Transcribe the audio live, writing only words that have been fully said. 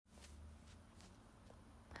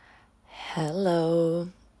Hello.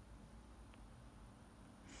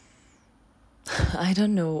 I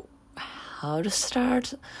don't know how to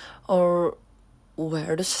start or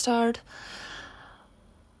where to start,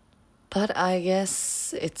 but I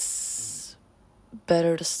guess it's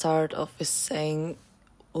better to start off with saying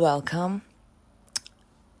welcome.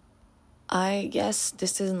 I guess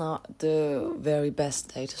this is not the very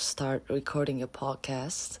best day to start recording a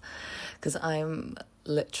podcast because I'm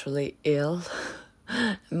literally ill.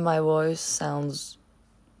 My voice sounds,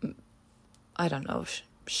 I don't know,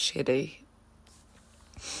 shitty.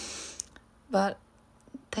 But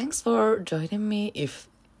thanks for joining me, if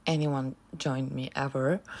anyone joined me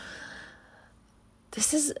ever.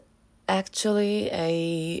 This is actually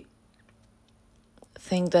a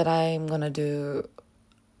thing that I'm gonna do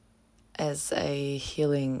as a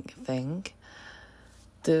healing thing.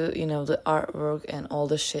 The artwork and all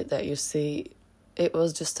the shit that you see, it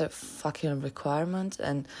was just a fucking requirement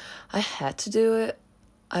and I had to do it.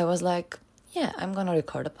 I was like, yeah, I'm gonna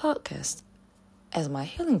record a podcast as my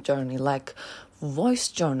healing journey, like voice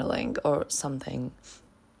journaling or something.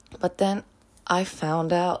 But then I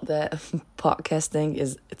found out that podcasting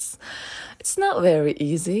it's not very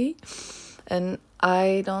easy, and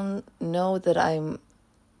I don't know that I'm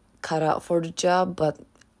cut out for the job, but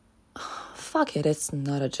fuck it, it's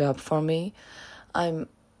not a job for me. I'm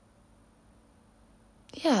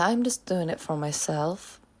just doing it for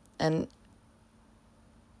myself, and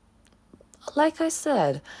like I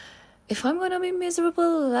said, if I'm gonna be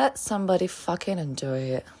miserable, let somebody fucking enjoy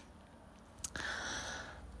it.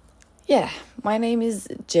 Yeah, my name is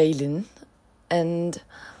Jaylin, and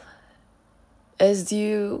as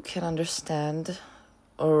you can understand,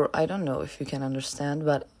 or I don't know if you can understand,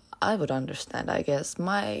 but I would understand, I guess.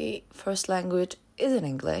 My first language is in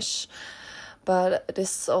English, but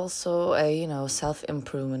this is also a,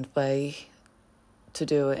 self-improvement way to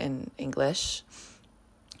do it in English.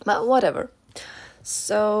 But whatever.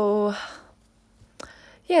 So,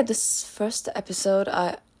 yeah, this first episode,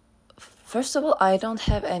 First of all, I don't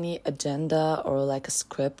have any agenda or like a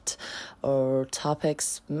script or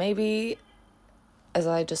topics. Maybe as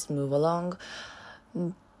I just move along,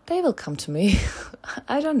 they will come to me.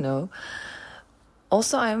 I don't know.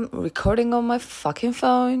 Also, I'm recording on my fucking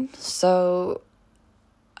phone, so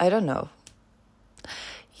I don't know.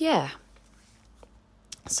 Yeah.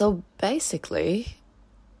 So basically,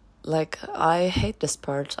 like, I hate this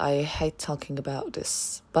part. I hate talking about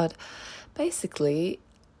this. But basically,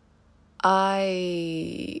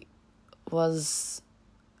 I was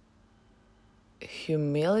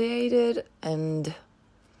humiliated and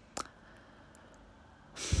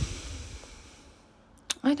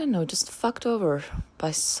I don't know, just fucked over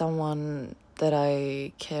by someone that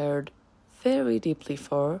I cared very deeply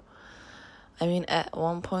for. I mean, at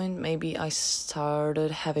one point, maybe I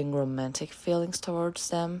started having romantic feelings towards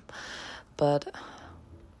them, but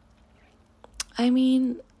I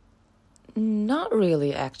mean, not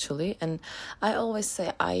really actually. And I always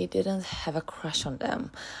say I didn't have a crush on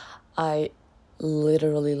them. I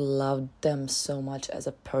literally loved them so much as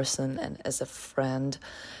a person and as a friend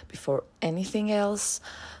before anything else.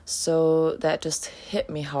 So that just hit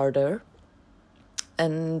me harder.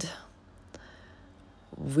 And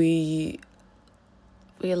we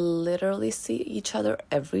literally see each other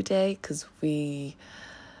every day because we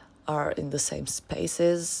are in the same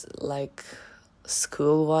spaces, like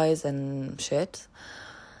school-wise and shit.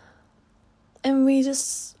 And we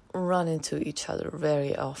just run into each other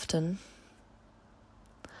very often.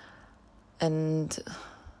 And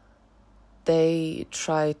they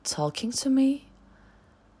tried talking to me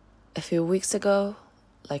a few weeks ago,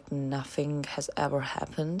 like nothing has ever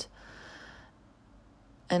happened.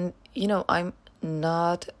 And, I'm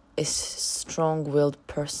not a strong-willed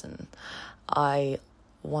person. I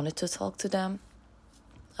wanted to talk to them.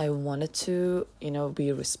 I wanted to,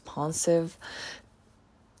 be responsive.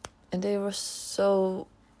 And they were so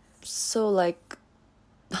like,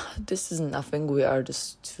 this is nothing, we are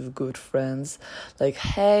just two good friends. Like,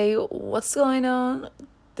 hey, what's going on?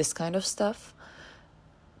 This kind of stuff.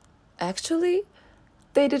 Actually,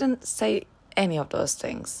 they didn't say any of those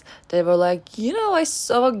things. They were like, I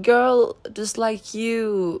saw a girl just like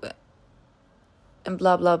you, and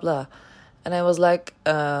blah, blah, blah. And I was like,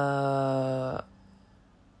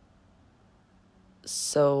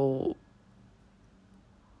 so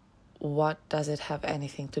what does it have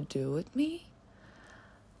anything to do with me?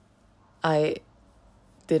 I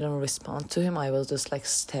didn't respond to him. I was just like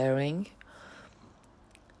staring.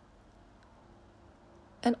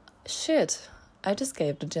 And shit, I just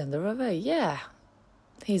gave the gender away. Yeah,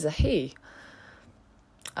 he's a he.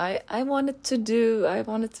 I wanted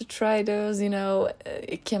to try those,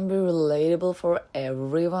 it can be relatable for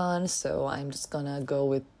everyone, so I'm just gonna go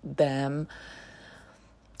with them.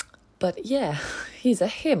 But yeah, he's a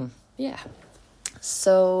him. Yeah.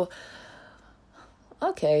 So,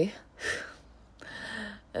 okay.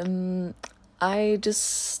 I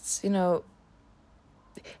just,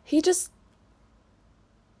 he just,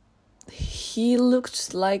 he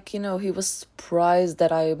looked like, he was surprised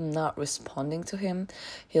that I'm not responding to him.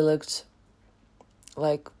 He looked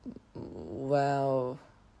like, well,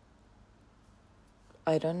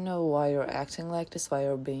 I don't know why you're acting like this, why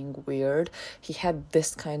you're being weird. He had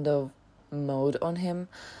this kind of mode on him.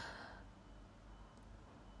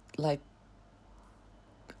 Like,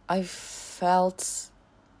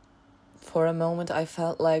 for a moment, I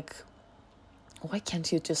felt like, why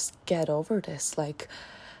can't you just get over this? Like,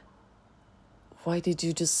 why did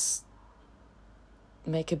you just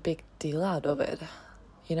make a big deal out of it?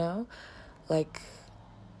 Like,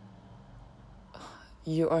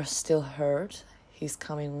 you are still hurt. He's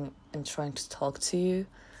coming and trying to talk to you.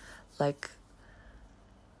 Like,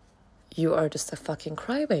 you are just a fucking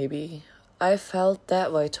crybaby. I felt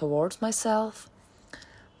that way towards myself.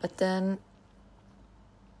 But then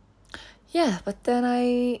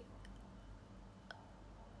I,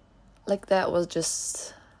 like, that was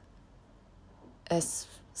just a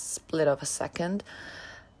split of a second.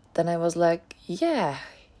 Then I was like, yeah,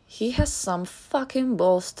 he has some fucking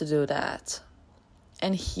balls to do that.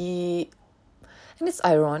 And it's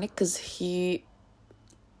ironic because he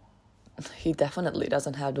definitely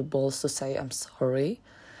doesn't have the balls to say I'm sorry,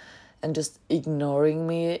 and just ignoring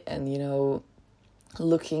me and,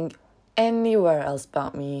 looking anywhere else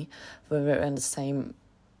but me when we're in the same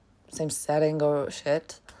setting or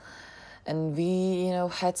shit. And we,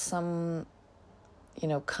 had some,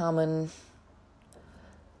 common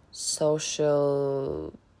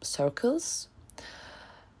social circles.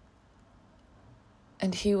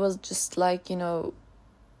 And he was just like,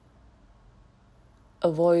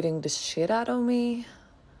 avoiding the shit out of me.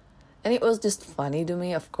 And it was just funny to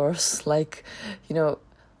me, of course. Like,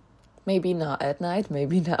 maybe not at night,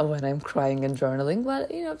 maybe not when I'm crying and journaling, but,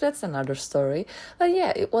 that's another story. But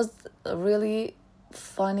yeah, it was really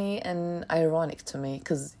funny and ironic to me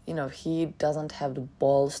because, he doesn't have the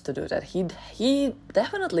balls to do that. He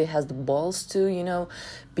definitely has the balls to,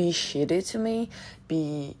 be shitty to me,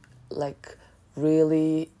 be, like,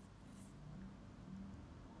 really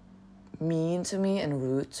mean to me and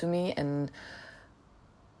rude to me and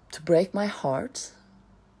to break my heart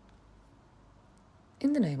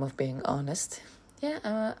in the name of being honest. Yeah,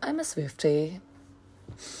 I'm a Swiftie.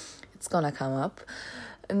 It's gonna come up.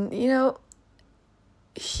 And,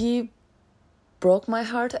 he broke my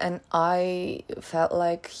heart, and I felt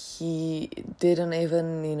like he didn't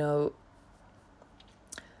even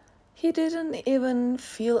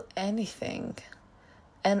feel anything.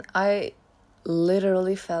 And I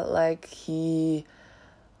literally felt like he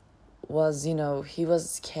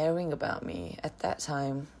was caring about me at that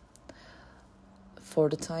time. For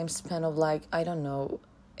the time span of, like, I don't know,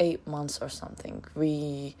 8 months or something.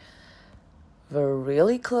 We were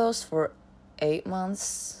really close for 8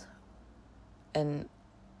 months, and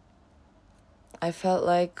I felt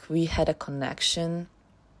like we had a connection.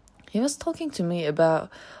 He was talking to me about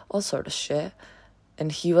all sort of shit,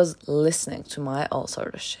 and he was listening to my all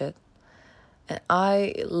sort of shit. And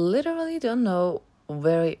I literally don't know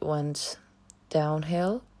where it went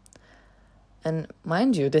downhill. And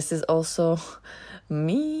mind you, this is also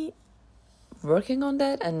me working on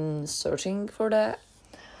that and searching for that.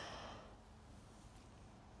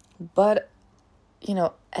 But,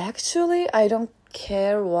 actually, I don't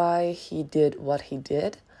care why he did what he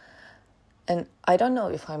did. And I don't know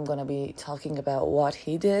if I'm gonna be talking about what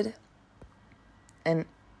he did. And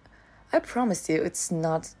I promise you, it's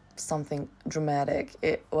not something dramatic.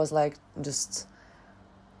 It was like just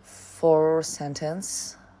 4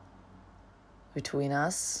 sentences between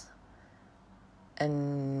us.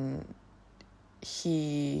 And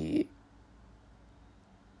he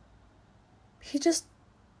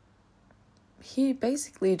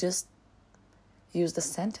basically just used a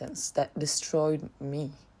sentence that destroyed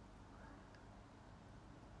me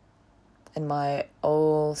and my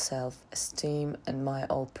whole self-esteem and my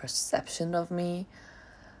whole perception of me.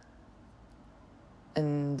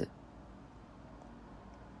 And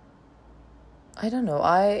I don't know,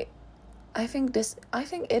 I think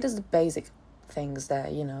it is the basic things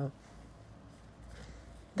that,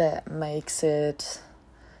 that makes it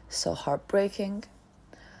so heartbreaking.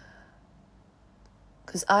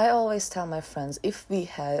 Because I always tell my friends, if we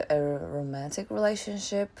had a romantic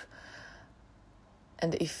relationship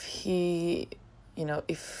and if he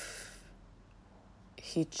if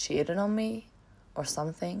he cheated on me or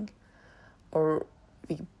something, or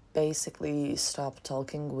we basically stopped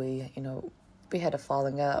talking, we had a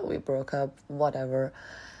falling out, we broke up, whatever,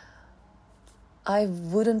 I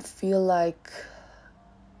wouldn't feel like,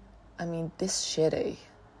 this shitty.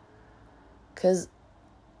 Because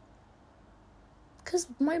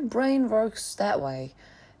my brain works that way.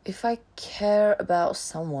 If I care about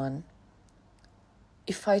someone,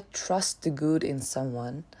 if I trust the good in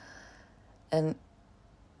someone, and,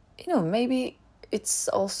 maybe it's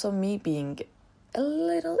also me being a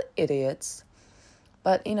little idiot,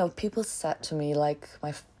 but, people said to me, like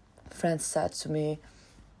my friends said to me,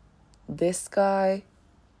 this guy,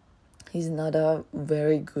 he's not a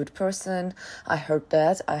very good person. I heard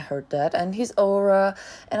that, and his aura,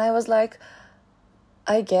 and I was like,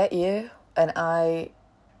 I get you, and I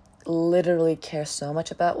literally care so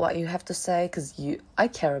much about what you have to say, because I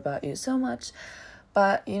care about you so much,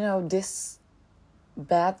 but, this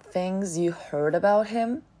bad things you heard about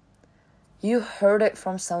him, you heard it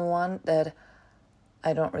from someone that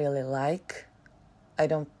I don't really like, I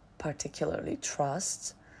don't particularly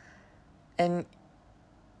trust, and,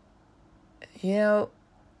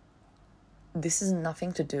 this is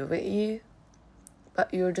nothing to do with you,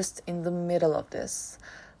 but you're just in the middle of this,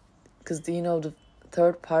 because, the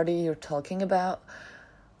third party you're talking about,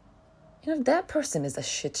 that person is a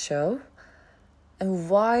shit show. And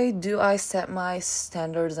why do I set my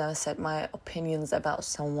standards and I set my opinions about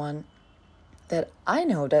someone that I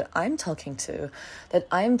know that I'm talking to, that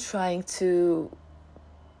I'm trying to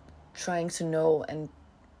know and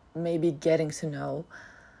maybe getting to know?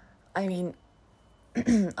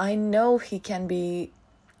 I know he can be,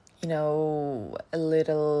 a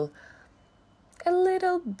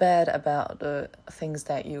little bad about the things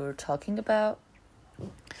that you were talking about.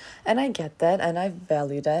 And I get that, and I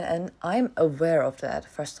value that, and I'm aware of that,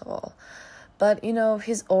 first of all. But,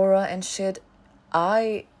 his aura and shit,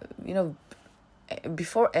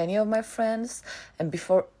 before any of my friends, and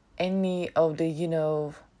before any of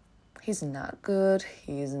the, he's not good,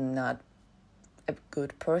 he's not a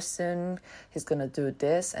good person, he's gonna do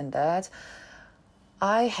this and that,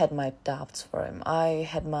 I had my doubts for him. I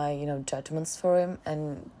had my, judgments for him,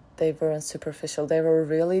 and they weren't superficial. They were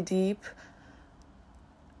really deep.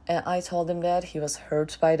 And I told him that. He was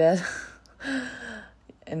hurt by that.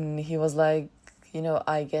 And he was like,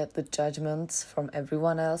 I get the judgments from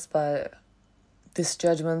everyone else, but this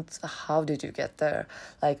judgment, how did you get there?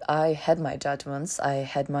 Like, I had my judgments. I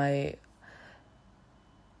had my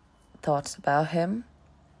thoughts about him.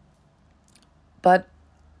 But,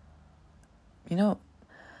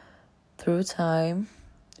 through time,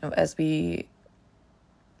 as we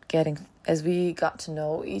got to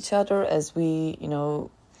know each other, as we,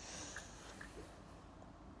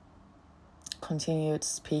 continued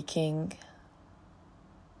speaking,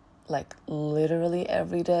 like literally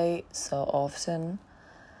every day, so often,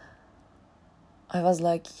 I was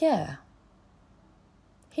like, yeah,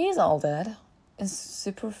 he's all that. In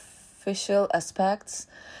superficial aspects,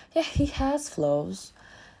 yeah, he has flaws,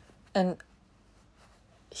 and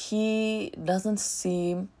he doesn't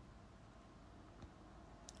seem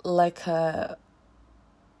like how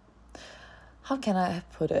can I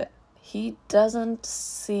put it? He doesn't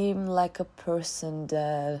seem like a person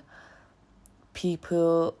that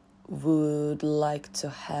people would like to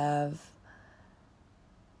have,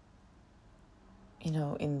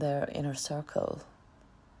 in their inner circle.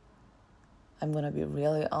 I'm gonna be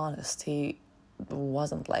really honest, he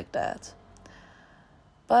wasn't like that.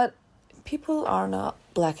 But people are not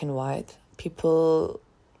black and white. People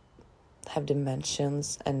have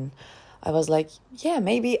dimensions, and I was like, yeah,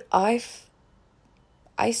 maybe I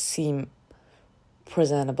seem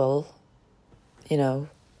presentable,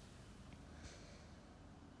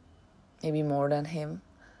 maybe more than him.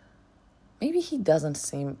 Maybe he doesn't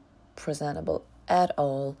seem presentable at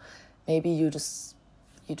all. Maybe you just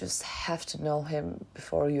have to know him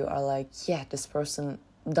before you are like, yeah, this person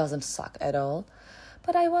doesn't suck at all.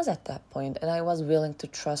 But I was at that point, and I was willing to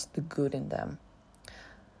trust the good in them.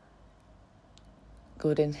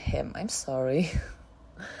 Good in him. I'm sorry.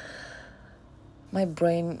 My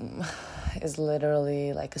brain is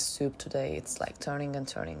literally like a soup today. It's like turning and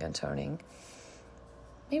turning and turning.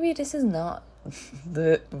 Maybe this is not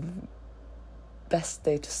the best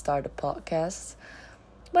day to start a podcast.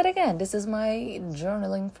 But again, this is my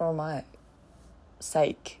journaling for my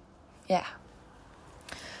sake. Yeah.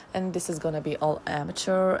 And this is gonna be all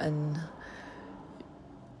amateur, and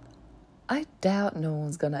I doubt no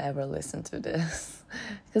one's gonna ever listen to this.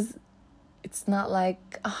 Because it's not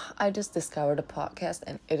like, I just discovered a podcast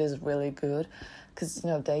and it is really good. Because,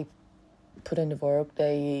 they put in the work,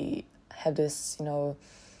 they have this,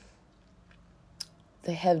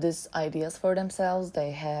 they have these ideas for themselves.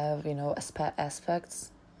 They have, they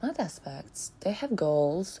have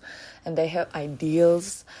goals, and they have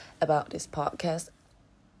ideals about this podcast.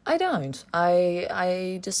 I don't.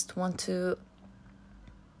 I just want to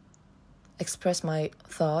express my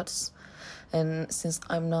thoughts, and since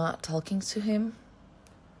I'm not talking to him,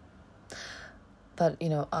 but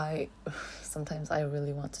I sometimes I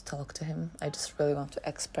really want to talk to him. I just really want to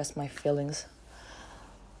express my feelings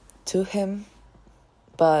to him,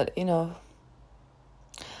 but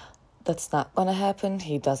that's not gonna happen.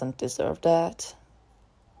 He doesn't deserve that.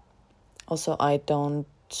 Also, I don't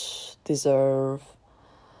deserve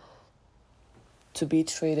to be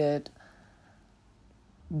treated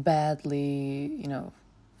badly,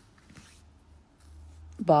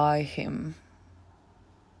 by him.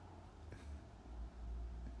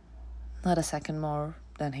 Not a second more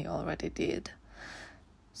than he already did.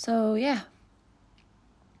 So, yeah.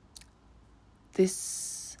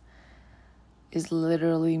 This is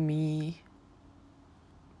literally me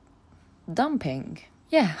dumping.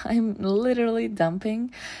 Yeah, I'm literally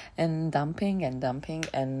dumping, and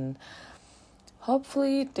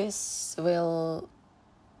hopefully this will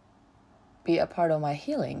be a part of my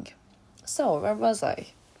healing. So, where was I?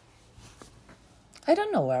 I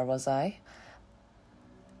don't know where was I.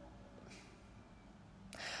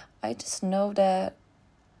 I just know that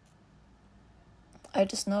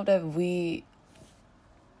we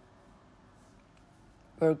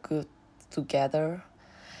were good together.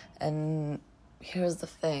 And here's the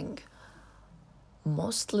thing.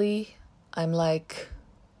 Mostly, I'm like,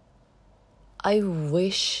 I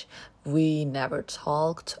wish we never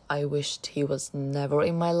talked. I wished he was never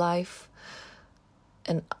in my life.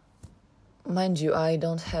 And mind you, I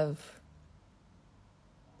don't have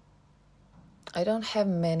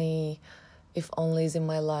many if onlys in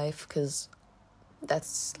my life, because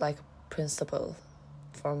that's like a principle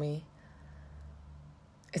for me.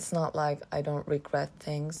 It's not like I don't regret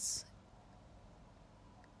things.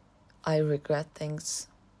 I regret things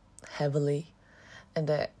heavily, and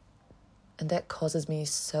that causes me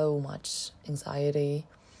so much anxiety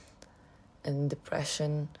and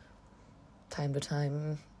depression time to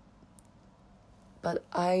time. But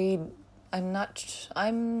I'm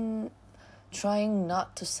trying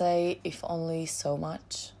not to say if only so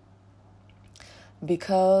much,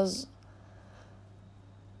 because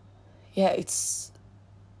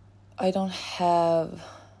I don't have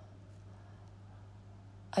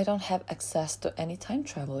access to any time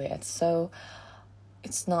travel yet, so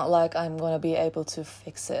it's not like I'm gonna be able to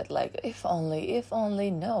fix it. Like, if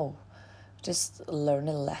only, no. Just learn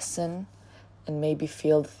a lesson and maybe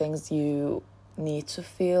feel the things you need to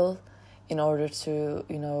feel in order to,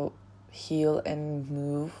 heal and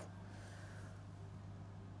move.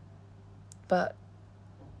 But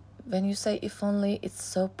when you say if only, it's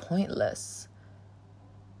so pointless.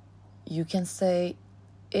 You can say,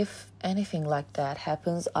 if anything like that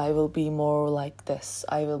happens, I will be more like this.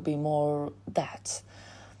 I will be more that.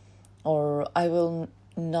 Or I will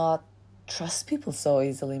not trust people so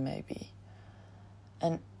easily, maybe.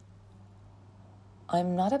 And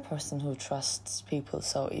I'm not a person who trusts people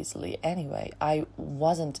so easily anyway. I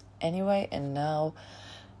wasn't anyway, and now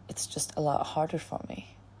it's just a lot harder for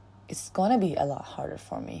me. It's gonna be a lot harder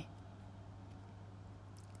for me.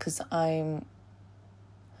 Because I'm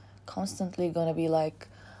constantly gonna be like,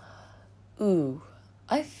 ooh,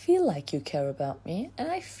 I feel like you care about me, and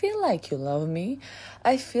I feel like you love me.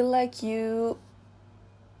 I feel like you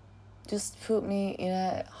just put me in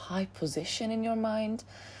a high position in your mind,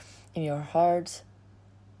 in your heart.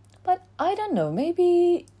 But I don't know,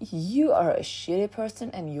 maybe you are a shitty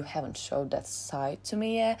person and you haven't showed that side to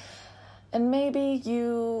me yet. And maybe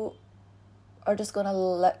you are just gonna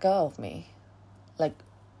let go of me. Like,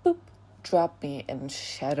 boop, drop me and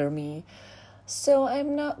shatter me. So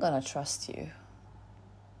I'm not gonna trust you.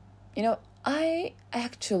 I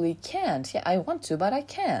actually can't. Yeah, I want to, but I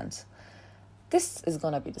can't. This is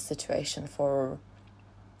gonna be the situation for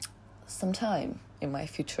some time in my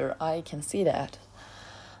future. I can see that.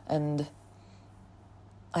 And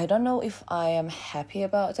I don't know if I am happy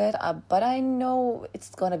about that, but I know it's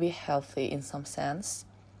gonna be healthy in some sense.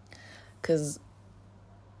 Because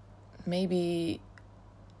maybe,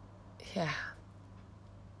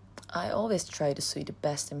 I always try to see the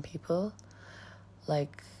best in people.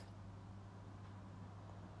 Like,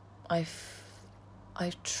 I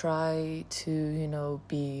try to,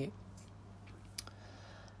 be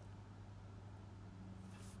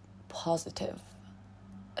positive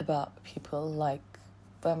about people. Like,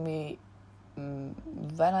 when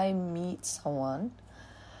I meet someone,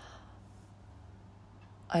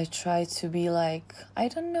 I try to be like, I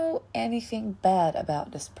don't know anything bad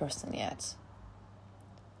about this person yet.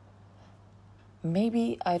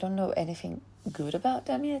 Maybe I don't know anything good about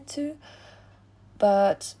them yet too.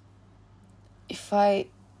 But if I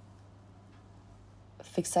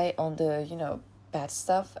fixate on the, bad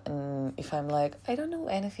stuff, and if I'm like, I don't know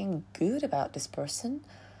anything good about this person,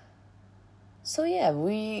 so yeah,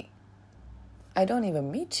 I don't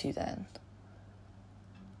even meet you then.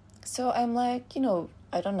 So I'm like,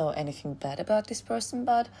 I don't know anything bad about this person,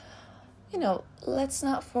 but, let's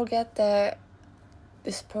not forget that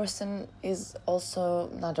this person is also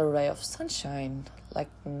not a ray of sunshine, like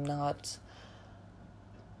not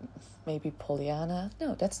maybe Pollyanna.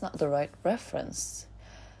 No, that's not the right reference.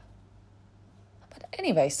 But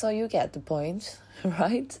anyway, so you get the point,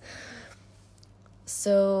 right?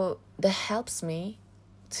 So that helps me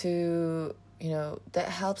to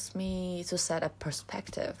set a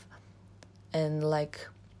perspective and like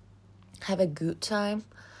have a good time,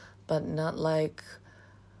 but not like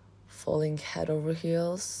falling head over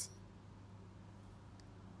heels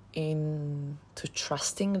into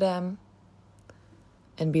trusting them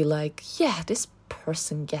and be like, yeah, this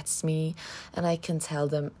person gets me and I can tell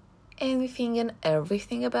them anything and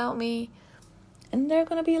everything about me, and they're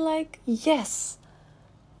gonna be like, yes,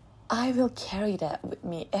 I will carry that with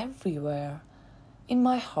me everywhere in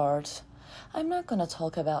my heart. I'm not gonna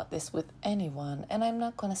talk about this with anyone, and I'm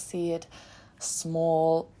not gonna see it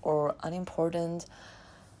small or unimportant.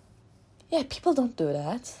 Yeah, people don't do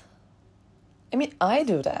that. I mean, I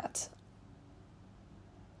do that.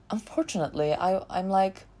 Unfortunately, I'm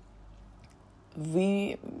like,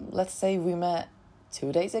 let's say we met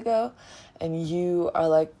 2 days ago, and you are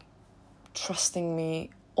like trusting me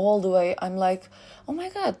all the way. I'm like, oh my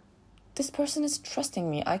God, this person is trusting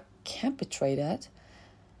me. I can't betray that.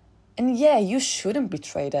 And yeah, you shouldn't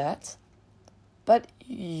betray that. But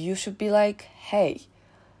you should be like, hey,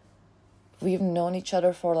 we've known each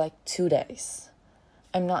other for like 2 days.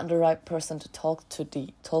 I'm not the right person to talk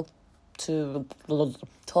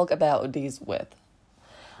about these with.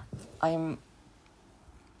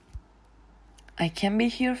 I can be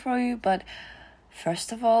here for you, but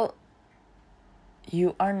first of all,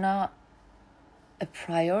 you are not a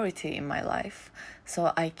priority in my life.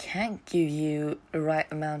 So I can't give you the right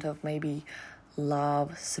amount of maybe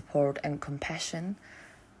love, support, and compassion.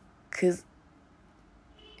 Because,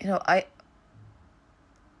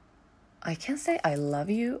 I can say I love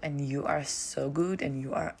you and you are so good and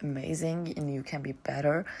you are amazing and you can be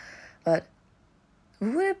better. But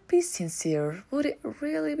would it be sincere? Would it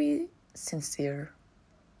really be sincere?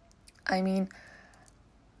 I mean,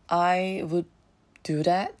 I would do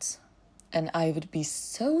that and I would be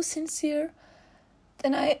so sincere.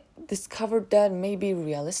 Then I discovered that maybe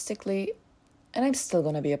realistically, and I'm still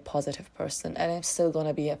gonna be a positive person, and I'm still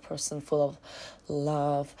gonna be a person full of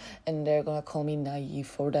love, and they're gonna call me naive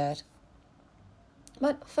for that.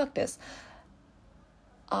 But fuck this.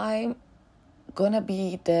 I'm gonna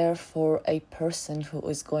be there for a person who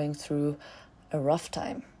is going through a rough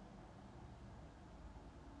time.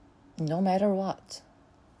 No matter what.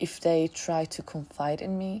 If they try to confide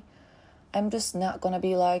in me, I'm just not gonna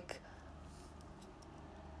be like,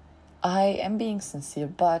 I am being sincere,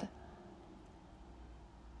 but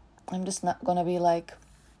I'm just not gonna be like,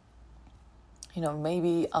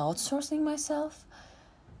 maybe outsourcing myself,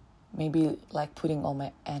 maybe like putting all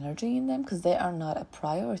my energy in them, because they are not a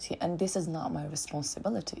priority and this is not my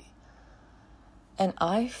responsibility. And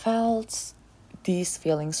I felt these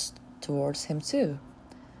feelings towards him too.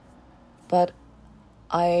 But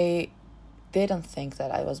I didn't think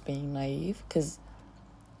that I was being naive, because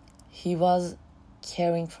he was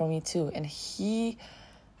caring for me too, and he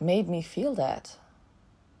made me feel that.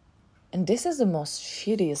 And this is the most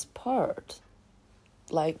shittiest part.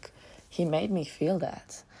 Like, he made me feel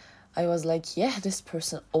that. I was like, yeah, this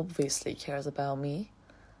person obviously cares about me.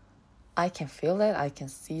 I can feel that, I can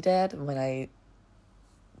see that. When I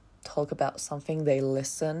talk about something, they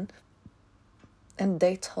listen. And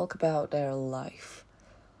they talk about their life.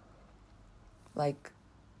 Like,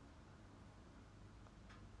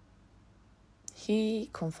 he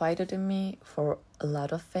confided in me for a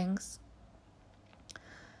lot of things.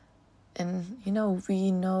 And,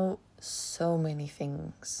 we know so many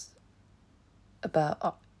things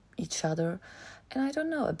about each other. And I don't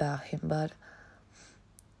know about him, but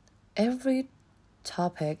every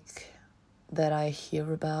topic that I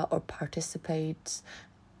hear about or participate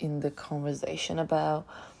in the conversation about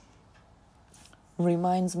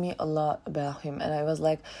reminds me a lot about him. And I was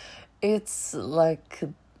like, it's like,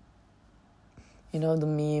 the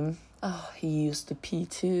meme, oh, he used to pee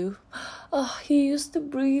too, oh, he used to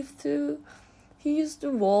breathe too, he used to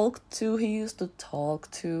walk to, he used to talk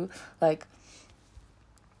to. Like,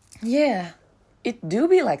 yeah, it do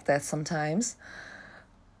be like that sometimes.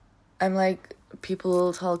 I'm like,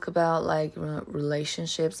 people talk about like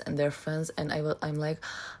relationships and their friends, and I'm like,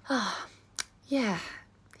 yeah,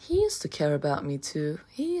 he used to care about me too.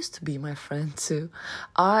 He used to be my friend too.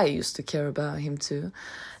 I used to care about him too.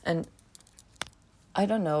 And I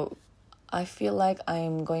don't know, I feel like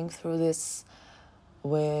I'm going through this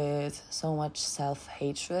with so much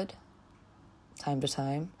self-hatred time to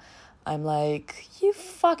time. I'm like, you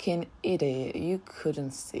fucking idiot, you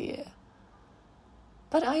couldn't see it.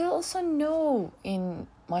 But I also know in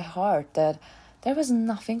my heart that there was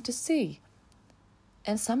nothing to see.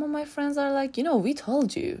 And some of my friends are like, we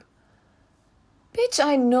told you. Bitch,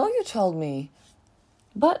 I know you told me.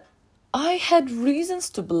 But I had reasons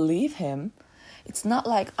to believe him. It's not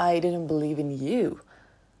like I didn't believe in you.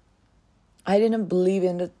 I didn't believe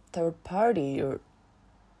in the third party or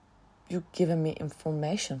you giving me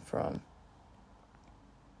information from.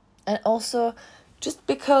 And also, just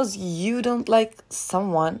because you don't like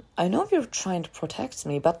someone, I know you're trying to protect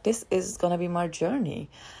me, but this is gonna be my journey.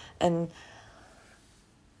 And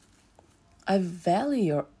I value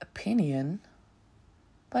your opinion,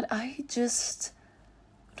 but I just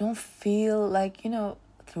don't feel like,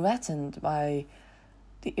 threatened by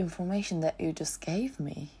the information that you just gave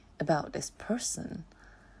me about this person.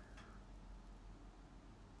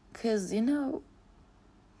 Because,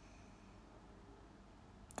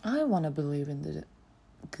 I want to believe in the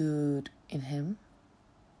good in him.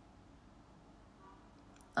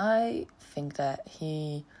 I think that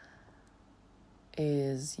he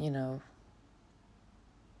is,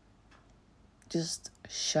 just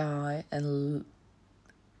shy, and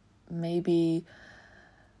maybe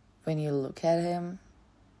when you look at him,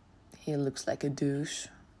 he looks like a douche,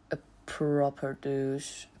 a proper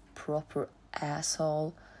douche, proper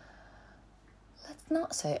asshole. Let's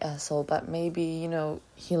not say asshole, but maybe,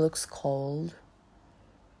 he looks cold.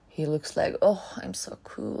 He looks like, oh, I'm so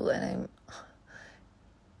cool, and I'm...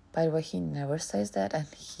 By the way, he never says that, and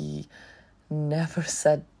he never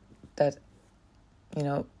said that,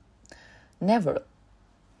 never.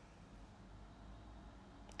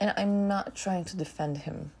 And I'm not trying to defend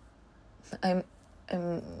him. I'm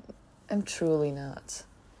truly not.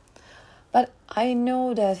 But I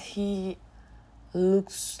know that he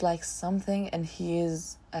looks like something, and he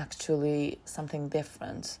is actually something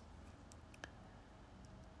different.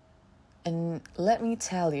 And let me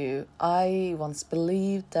tell you, I once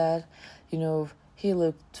believed that, he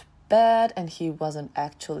looked bad and he wasn't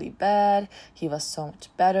actually bad. He was so much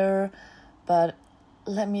better. But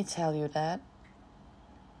let me tell you that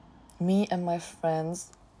me and my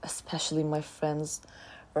friends, especially my friends,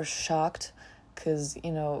 were shocked because,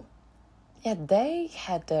 they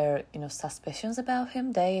had their, suspicions about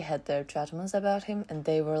him. They had their judgments about him, and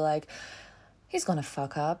they were like, he's gonna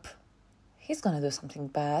fuck up. He's gonna do something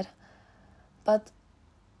bad. But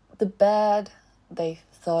the bad they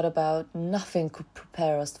thought about, nothing could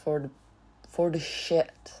prepare us for the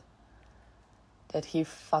shit that he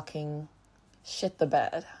fucking shit the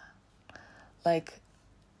bed. Like,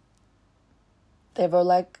 they were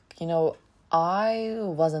like, I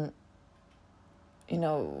wasn't,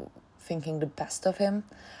 thinking the best of him.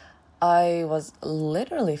 I was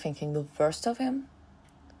literally thinking the worst of him.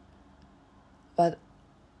 But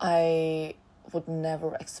I would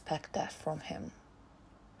never expect that from him.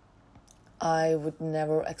 I would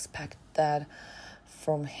never expect that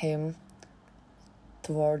from him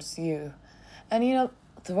towards you. And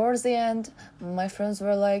towards the end, my friends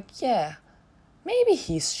were like, yeah, maybe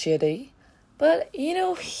he's shitty, but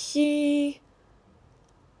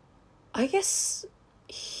I guess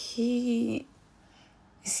he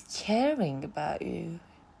is caring about you.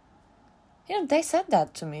 They said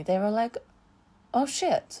that to me. They were like, oh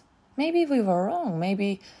shit, maybe we were wrong.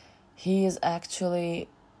 Maybe he is actually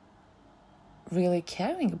really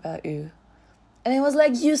caring about you. And I was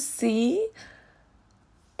like, you see?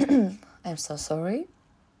 I'm so sorry.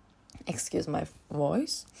 Excuse my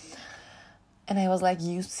voice. And I was like,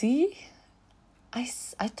 you see? I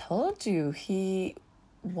told you he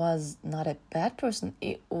was not a bad person.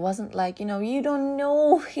 It wasn't like, you don't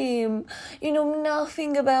know him. You know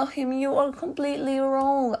nothing about him. You are completely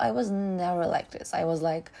wrong. I was never like this. I was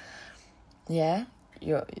like, yeah,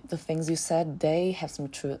 the things you said, they have some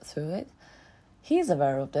truth to it. He's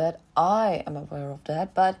aware of that. I am aware of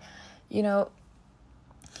that. But,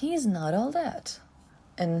 he's not all that.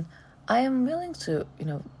 And I am willing to,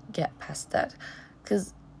 get past that.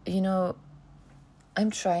 Because, I'm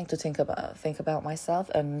trying to think about myself,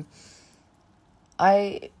 and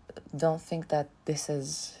I don't think that this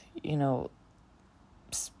is,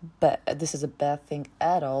 this is a bad thing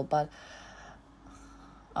at all, but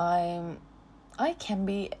I can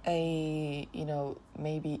be a,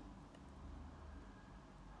 maybe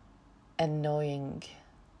annoying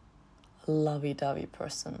lovey-dovey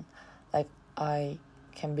person. Like, I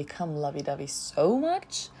can become lovey-dovey so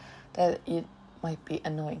much that it might be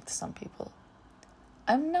annoying to some people.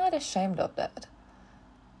 I'm not ashamed of that.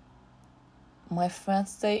 My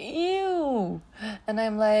friends say, ew, and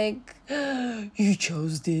I'm like, you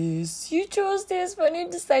chose this when you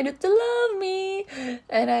decided to love me.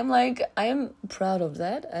 And I'm like, I'm proud of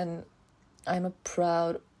that, and I'm a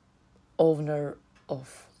proud owner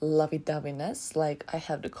of lovey-doveyness. Like, I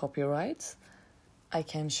have the copyright. I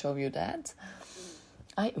can show you that.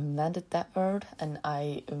 I invented that word, and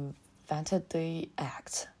I invented the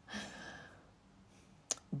act.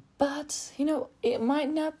 But, it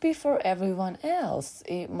might not be for everyone else.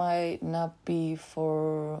 It might not be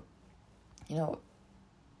for,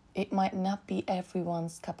 it might not be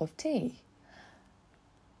everyone's cup of tea.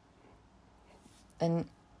 And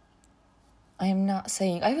I am not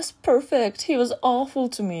saying I was perfect, he was awful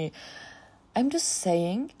to me. I'm just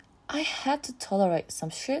saying I had to tolerate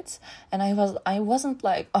some shit, and I wasn't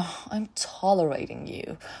like, oh, I'm tolerating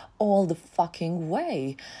you all the fucking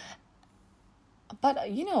way. But,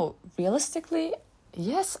 realistically,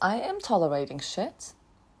 yes, I am tolerating shit.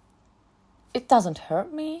 It doesn't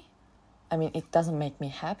hurt me. I mean, it doesn't make me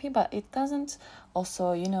happy, but it doesn't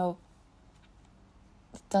also, it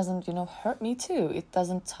doesn't, hurt me too. It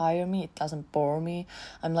doesn't tire me. It doesn't bore me.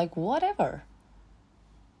 I'm like, whatever.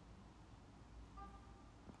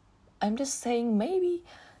 I'm just saying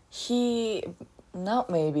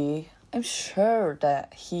I'm sure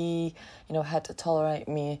that he, had to tolerate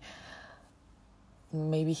me.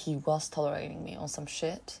 Maybe he was tolerating me on some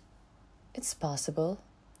shit. It's possible.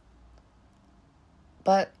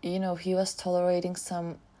 But, he was tolerating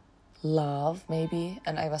some love, maybe,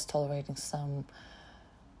 and I was tolerating some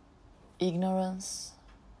ignorance.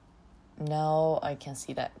 Now I can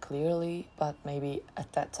see that clearly, but maybe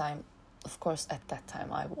at that time,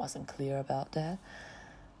 I wasn't clear about that.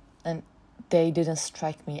 And they didn't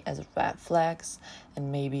strike me as red flags,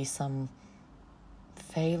 and maybe some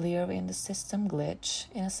failure in a system glitch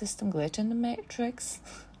in the matrix.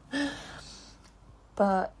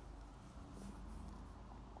 But,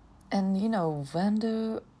 and when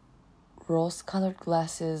the rose-colored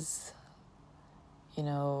glasses,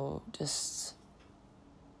 just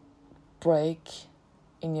break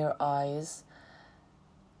in your eyes,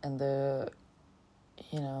 and the,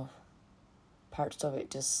 parts of it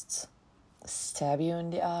just stab you in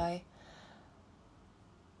the eye,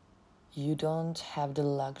 you don't have the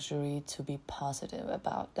luxury to be positive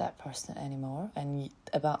about that person anymore, and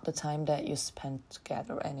about the time that you spent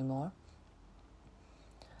together anymore.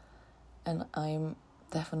 And I'm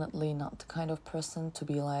definitely not the kind of person to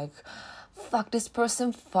be like, fuck this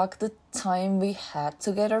person, fuck the time we had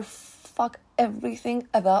together, fuck everything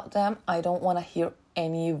about them, I don't want to hear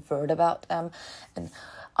any word about them, and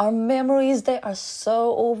our memories, they are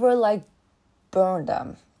so over, like, burn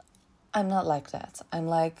them. I'm not like that. I'm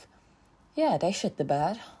like, yeah, they shit the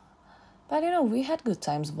bed, but we had good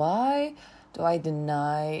times. Why do I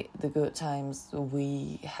deny the good times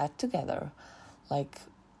we had together? Like,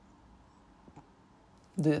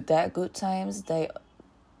 that good times, they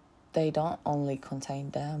don't only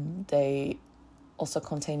contain them, they also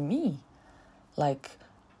contain me. Like,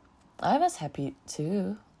 I was happy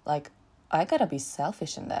too. Like, I gotta be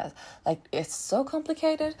selfish in that. Like, it's so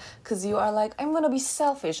complicated, because you are like, I'm gonna be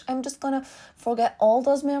selfish, I'm just gonna forget all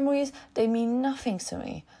those memories, they mean nothing to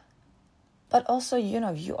me. But also,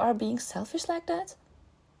 you are being selfish like that,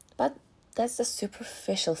 but that's the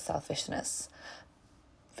superficial selfishness.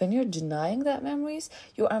 When you're denying that memories,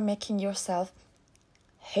 you are making yourself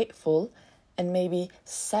hateful and maybe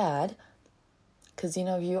sad, because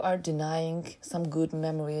you are denying some good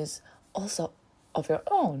memories also of your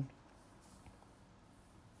own.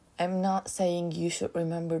 I'm not saying you should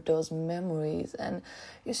remember those memories and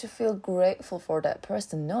you should feel grateful for that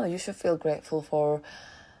person. No, you should feel grateful for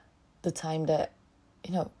the time that,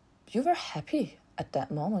 you were happy at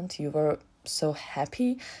that moment. You were so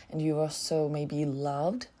happy and you were so maybe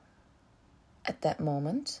loved at that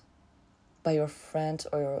moment by your friend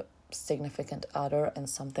or your significant other and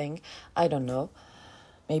something. I don't know.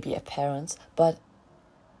 Maybe a parent. But,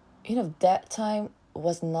 that time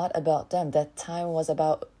was not about them. That time was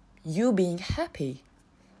about you being happy.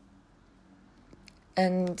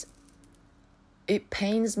 And it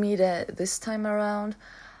pains me that this time around,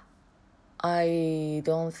 I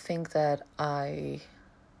don't think that I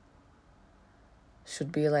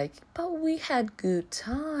should be like, but we had good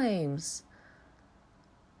times.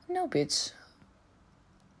 No, bitch.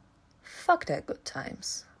 Fuck that good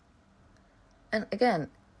times. And again,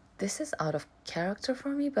 this is out of character for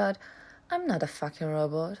me, but I'm not a fucking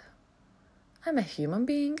robot. I'm a human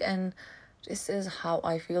being, and this is how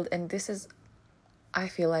I feel, and I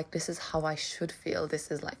feel like this is how I should feel.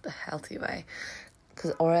 This is like the healthy way.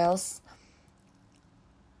 Or else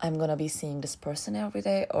I'm gonna be seeing this person every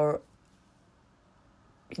day, or,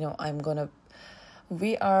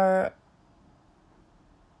 we are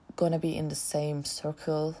gonna be in the same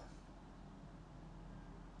circle,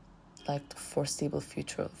 like the foreseeable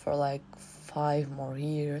future, for like 5 more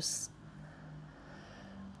years.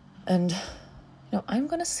 And, I'm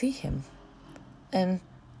gonna see him. And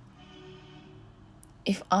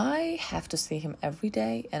if I have to see him every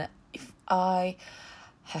day, and if I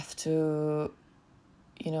have to,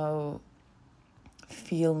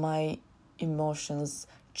 feel my emotions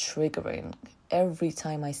triggering every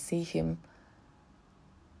time I see him,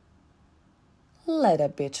 let a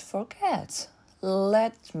bitch forget.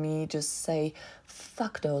 Let me just say,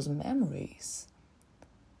 fuck those memories.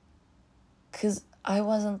 Because I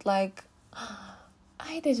wasn't like,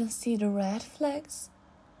 I didn't see the red flags.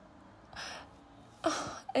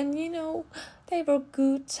 And they were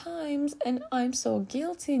good times and I'm so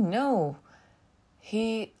guilty. No.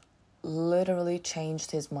 He literally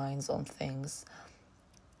changed his minds on things,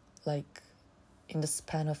 like in the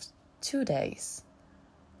span of 2 days.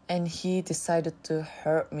 And he decided to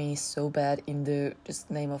hurt me so bad in the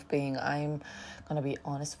just name of being, I'm gonna be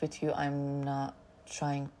honest with you, I'm not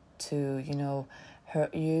trying to,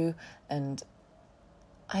 hurt you, and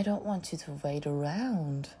I don't want you to wait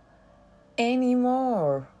around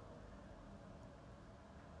anymore.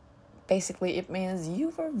 Basically, it means you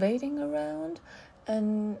were waiting around,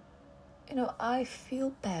 and, I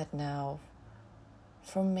feel bad now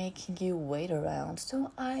for making you wait around.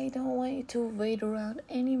 So I don't want you to wait around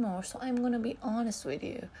anymore. So I'm gonna be honest with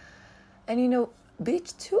you. And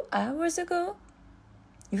bitch, 2 hours ago,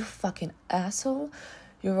 you fucking asshole,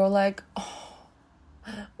 you were like, oh,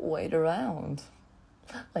 wait around.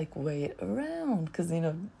 Like, wait around, because,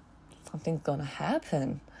 something's gonna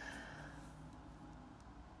happen.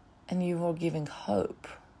 And you were giving hope.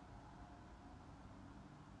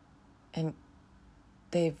 And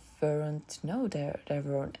there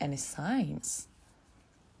weren't any signs.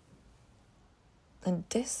 And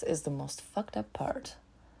this is the most fucked up part.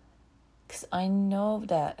 Because I know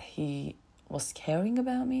that he was caring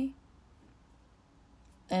about me.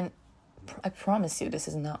 And I promise you, this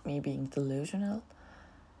is not me being delusional.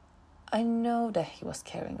 I know that he was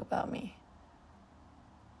caring about me.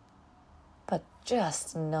 But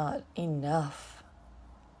just not enough.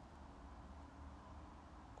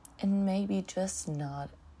 And maybe just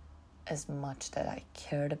not as much that I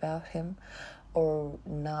cared about him, or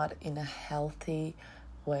not in a healthy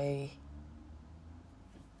way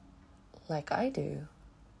like I do.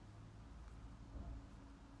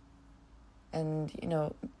 And,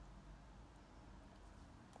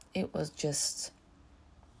 it was just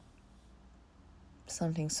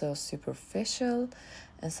something so superficial,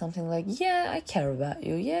 and something like, yeah, I care about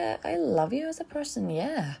you. Yeah, I love you as a person.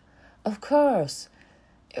 Yeah, of course.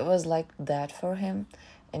 It was like that for him,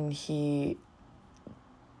 and he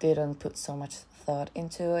didn't put so much thought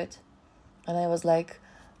into it. And I was like,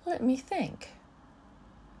 let me think.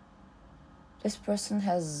 This person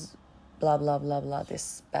has blah, blah, blah, blah,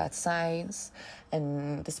 this bad sides,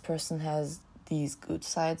 and this person has these good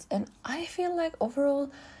sides. And I feel like overall,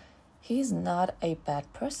 he's not a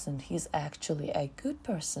bad person. He's actually a good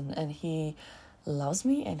person, and he loves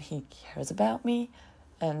me, and he cares about me,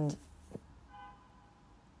 and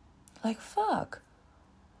like, fuck.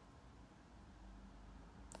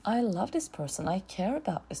 I love this person. I care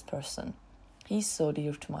about this person. He's so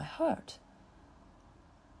dear to my heart.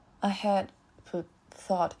 I had put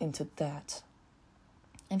thought into that,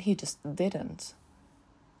 and he just didn't.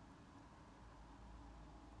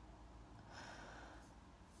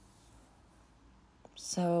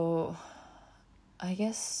 So I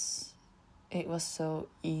guess it was so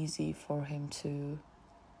easy for him to,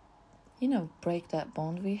 break that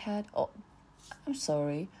bond we had. Oh, I'm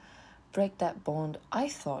sorry. Break that bond I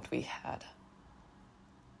thought we had.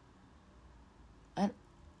 And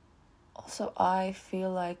also, I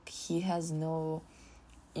feel like he has no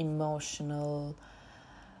emotional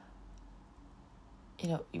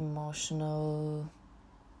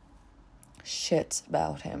shit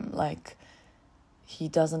about him. Like, he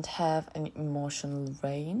doesn't have an emotional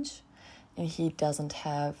range, and he doesn't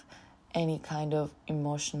have any kind of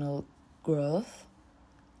emotional growth.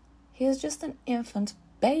 He is just an infant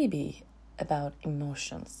baby about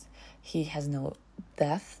emotions. He has no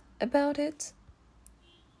depth about it.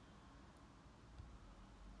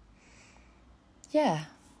 yeah.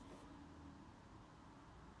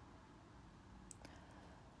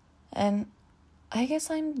 And I guess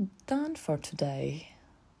I'm done for today.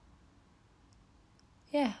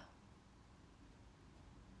 Yeah.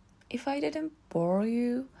 If I didn't bore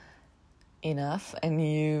you enough and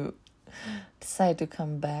you decide to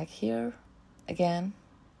come back here again,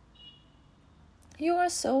 you are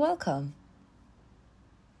so welcome.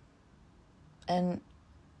 And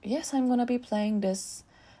yes, I'm gonna be playing this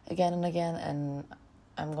again and again, and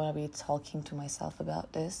I'm gonna be talking to myself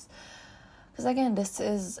about this. Because again, this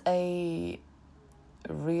is a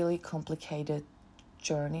really complicated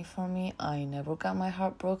journey for me. I never got my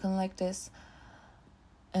heart broken like this.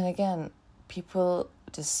 And again, people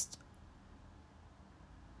just,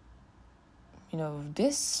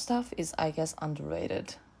 this stuff is, I guess,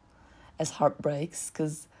 underrated as heartbreaks,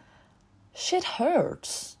 because shit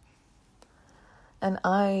hurts. And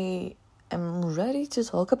I am ready to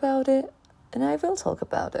talk about it, and I will talk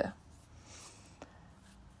about it.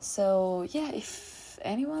 So, yeah, if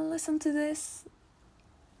anyone listened to this,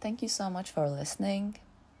 thank you so much for listening.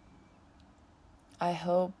 I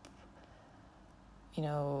hope,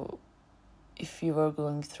 if you were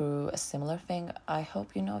going through a similar thing, I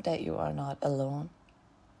hope you know that you are not alone.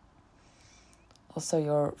 Also,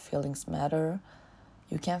 your feelings matter.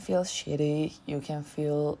 You can feel shitty. You can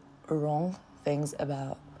feel wrong things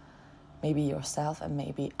about maybe yourself and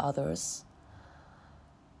maybe others.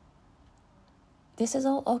 This is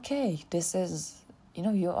all okay. This is,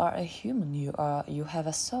 you are a human. You have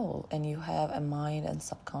a soul, and you have a mind and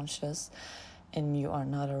subconscious, and you are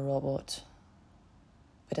not a robot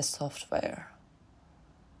with a software.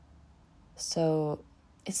 So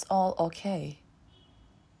it's all okay.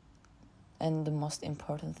 And the most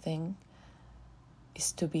important thing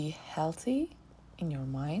is to be healthy in your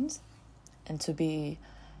mind and to be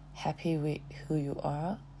happy with who you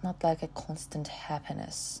are, not like a constant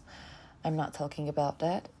happiness. I'm not talking about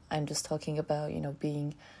that. I'm just talking about,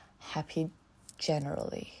 being happy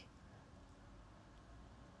generally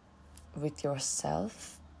with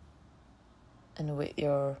yourself and with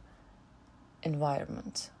your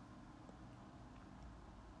environment.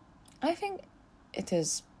 I think it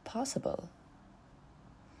is possible.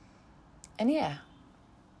 And yeah,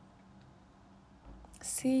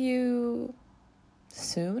 see you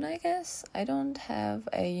soon, I guess. I don't have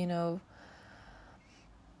a,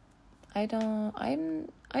 I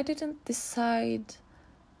didn't decide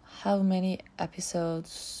how many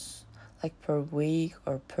episodes, like per week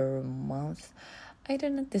or per month. I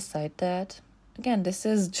didn't decide that. Again, this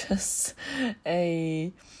is just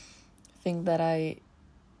a thing that I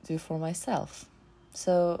do for myself.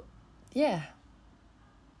 So, yeah.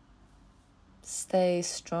 Stay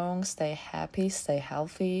strong, stay happy, stay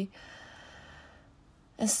healthy,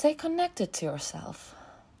 and stay connected to yourself.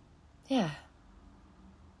 Yeah.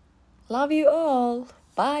 Love you all.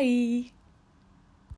 Bye.